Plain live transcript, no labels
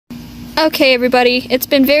Okay, everybody, it's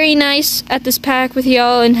been very nice at this pack with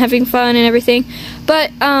y'all and having fun and everything,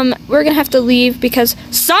 but we're gonna have to leave because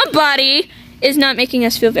somebody is not making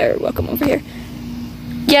us feel very welcome over here.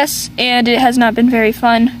 Yes, and it has not been very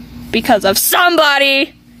fun because of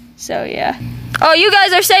somebody. So yeah. Oh, you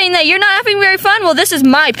guys are saying that you're not having very fun? Well, this is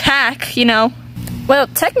my pack, you know. Well,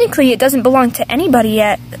 technically it doesn't belong to anybody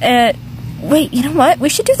yet. Wait, you know what? We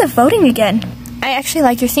should do the voting again. I actually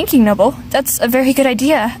like your thinking, Noble. That's a very good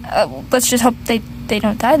idea. Let's just hope they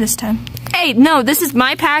don't die this time. Hey, no, this is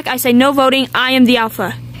my pack. I say no voting. I am the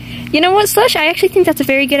alpha. You know what, Slush? I actually think that's a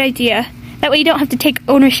very good idea. That way you don't have to take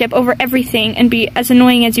ownership over everything and be as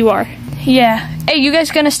annoying as you are. Yeah. Hey, you guys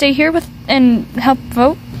gonna stay here and help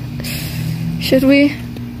vote? Should we?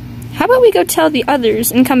 How about we go tell the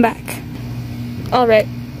others and come back? All right.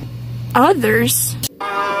 Others?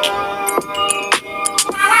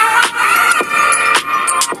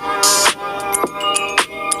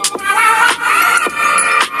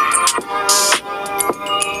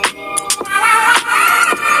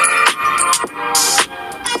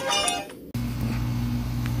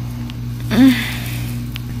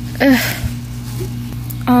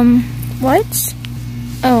 What?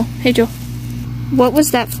 Oh, hey Joel. What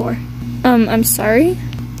was that for? I'm sorry?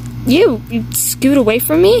 You scoot away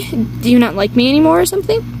from me? Do you not like me anymore or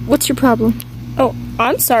something? What's your problem? Oh,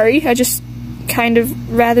 I'm sorry. I just kind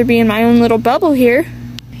of rather be in my own little bubble here.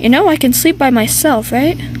 You know, I can sleep by myself,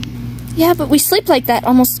 right? Yeah, but we sleep like that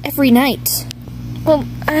almost every night. Well,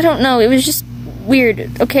 I don't know. It was just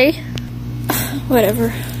weird, okay?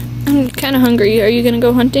 Whatever. I'm kind of hungry. Are you gonna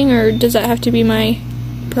go hunting, or does that have to be my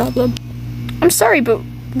problem? I'm sorry, but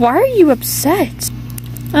why are you upset?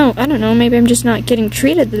 Oh, I don't know. Maybe I'm just not getting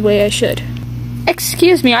treated the way I should.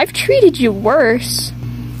 Excuse me, I've treated you worse.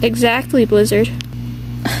 Exactly, Blizzard.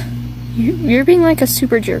 You're being like a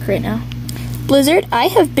super jerk right now. Blizzard, I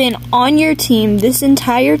have been on your team this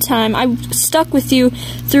entire time. I've stuck with you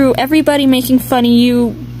through everybody making fun of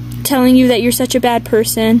you, telling you that you're such a bad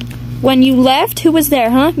person. When you left, who was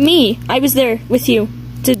there, huh? Me. I was there with you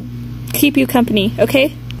to keep you company,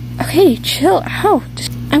 okay? Okay, chill out.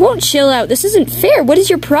 I won't chill out. This isn't fair. What is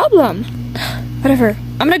your problem? Whatever.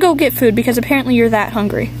 I'm gonna go get food because apparently you're that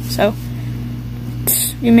hungry. So,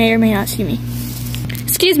 you may or may not see me.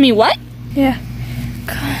 Excuse me, what? Yeah.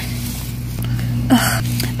 God. Ugh.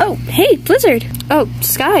 Oh, hey, Blizzard. Oh,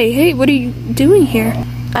 Sky. Hey, what are you doing here?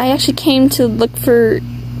 I actually came to look for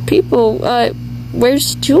people.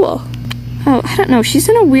 Where's Jewel? Oh, I don't know. She's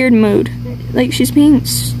in a weird mood. Like, she's being,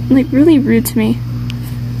 like, really rude to me.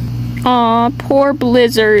 Aw, poor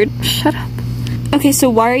Blizzard. Shut up. Okay, so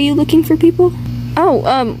why are you looking for people?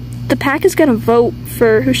 Oh, the pack is gonna vote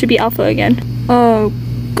for who should be alpha again. Oh,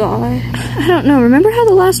 God. I don't know. Remember how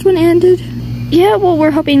the last one ended? Yeah, well, we're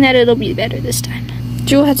hoping that it'll be better this time.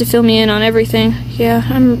 Jewel had to fill me in on everything. Yeah,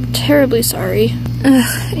 I'm terribly sorry.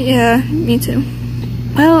 Ugh, yeah, me too.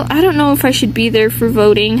 Well, I don't know if I should be there for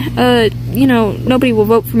voting. You know, nobody will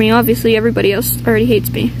vote for me. Obviously, everybody else already hates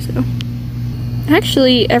me, so.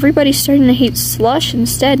 Actually, everybody's starting to hate Slush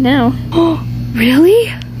instead now. Oh,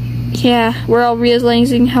 really? Yeah, we're all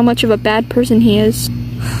realizing how much of a bad person he is.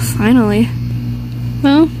 Finally.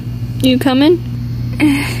 Well, you coming?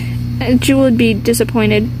 Jewel would be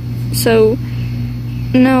disappointed, so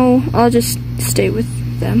no, I'll just stay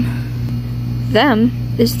with them. Them?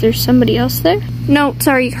 Is there somebody else there? No,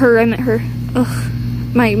 sorry, her, I meant her. Ugh,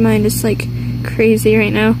 my mind is like crazy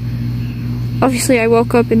right now. Obviously, I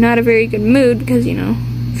woke up in not a very good mood because, you know,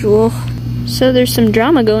 Jewel. So there's some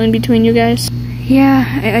drama going between you guys.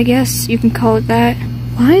 Yeah, I guess you can call it that.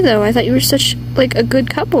 Why, though? I thought you were such, like, a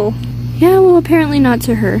good couple. Yeah, well, apparently not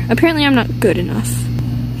to her. Apparently I'm not good enough.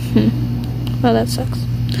 Well, that sucks.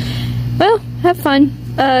 Well, have fun.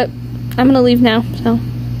 I'm gonna leave now, so.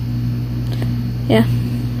 Yeah.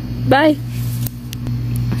 Bye.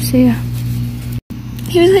 See ya.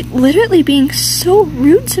 He was, like, literally being so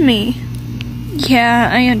rude to me. Yeah,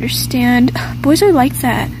 I understand. Boys are like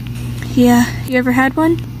that. Yeah, you ever had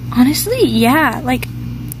one? Honestly, yeah, like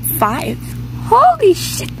 5. Holy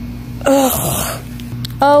shit. Ugh.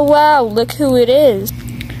 Oh wow, look who it is.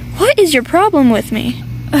 What is your problem with me?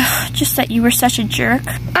 Ugh, just that you were such a jerk.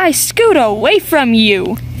 I scoot away from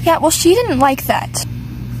you. Yeah, well, she didn't like that.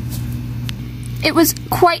 It was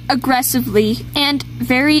quite aggressively and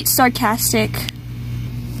very sarcastic.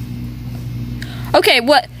 Okay,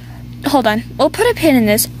 what? Hold on. We'll put a pin in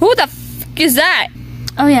this. Who the f is that?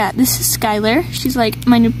 Oh yeah, this is Skylar. She's like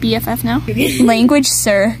my new BFF now. Language,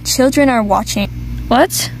 sir. Children are watching.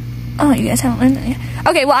 What? Oh, you guys haven't learned that yet.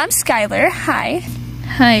 Okay, well, I'm Skylar. Hi.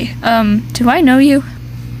 Hi. Do I know you?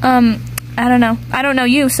 I don't know. I don't know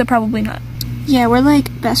you, so probably not. Yeah, we're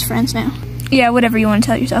like best friends now. Yeah, whatever you want to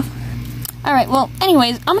tell yourself. Alright, well,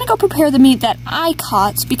 anyways, I'm gonna go prepare the meat that I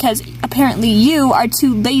caught because apparently you are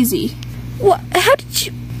too lazy. What? How did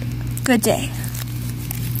you... Good day.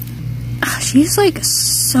 She's like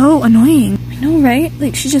so annoying. I know, right?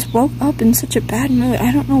 Like she just woke up in such a bad mood.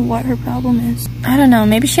 I don't know what her problem is. I don't know,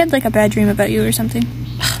 maybe she had like a bad dream about you or something.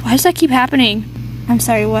 Why does that keep happening? I'm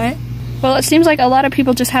sorry, what? Well, it seems like a lot of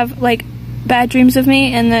people just have like bad dreams of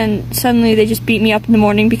me and then suddenly they just beat me up in the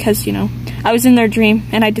morning because, you know, I was in their dream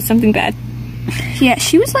and I did something bad. Yeah,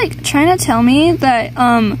 she was like trying to tell me that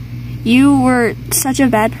you were such a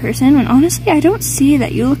bad person when honestly I don't see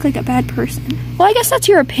that you look like a bad person. Well, I guess that's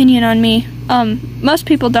your opinion on me. Most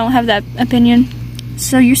people don't have that opinion.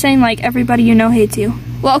 So you're saying like everybody you know hates you.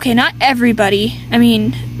 Well, okay, not everybody. I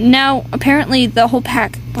mean, now apparently the whole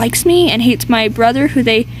pack likes me and hates my brother who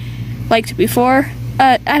they liked before.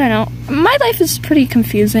 I don't know. My life is pretty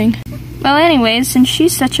confusing. Well, anyways, since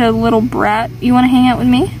she's such a little brat, you want to hang out with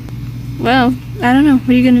me? Well, I don't know. What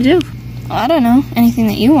are you gonna do? I don't know. Anything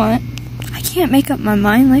that you want. I can't make up my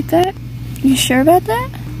mind like that. You sure about that?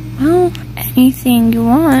 Well, anything you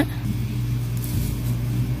want.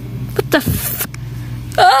 What the f...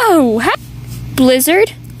 Oh!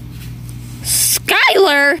 Blizzard?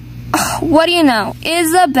 Skylar? Oh, what do you know?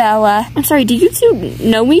 Isabella. I'm sorry, do you two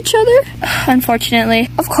know each other? Unfortunately.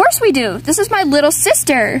 Of course we do. This is my little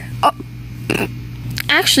sister. Oh.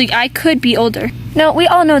 Actually, I could be older. No, we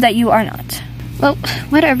all know that you are not. Well,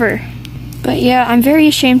 whatever. But yeah, I'm very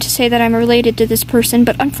ashamed to say that I'm related to this person,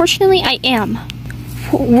 but unfortunately I am.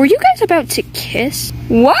 Were you guys about to kiss?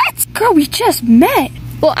 What? Girl, we just met.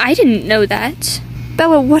 Well, I didn't know that.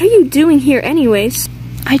 Bella, what are you doing here anyways?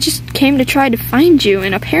 I just came to try to find you,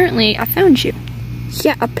 and apparently I found you.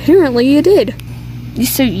 Yeah, apparently you did.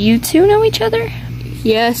 So you two know each other?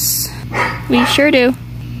 Yes. We sure do.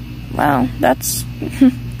 Wow, that's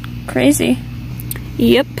crazy.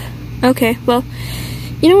 Yep. Okay, well,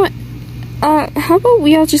 you know what? How about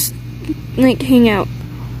we all just, like, hang out?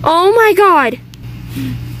 Oh my god!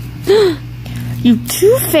 You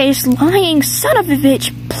two-faced, lying son of a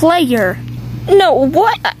bitch player! No,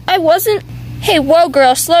 what? I wasn't... Hey, whoa,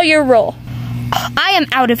 girl, slow your roll. I am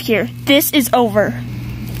out of here. This is over.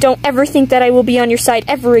 Don't ever think that I will be on your side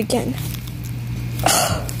ever again.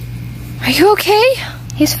 Are you okay?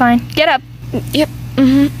 He's fine. Get up. Yep.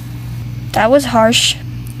 That was harsh.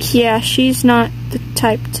 Yeah, she's not the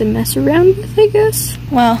type to mess around with, I guess.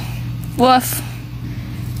 Well, woof.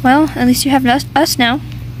 Well, at least you have us now.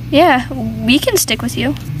 Yeah, we can stick with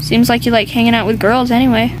you. Seems like you like hanging out with girls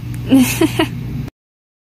anyway.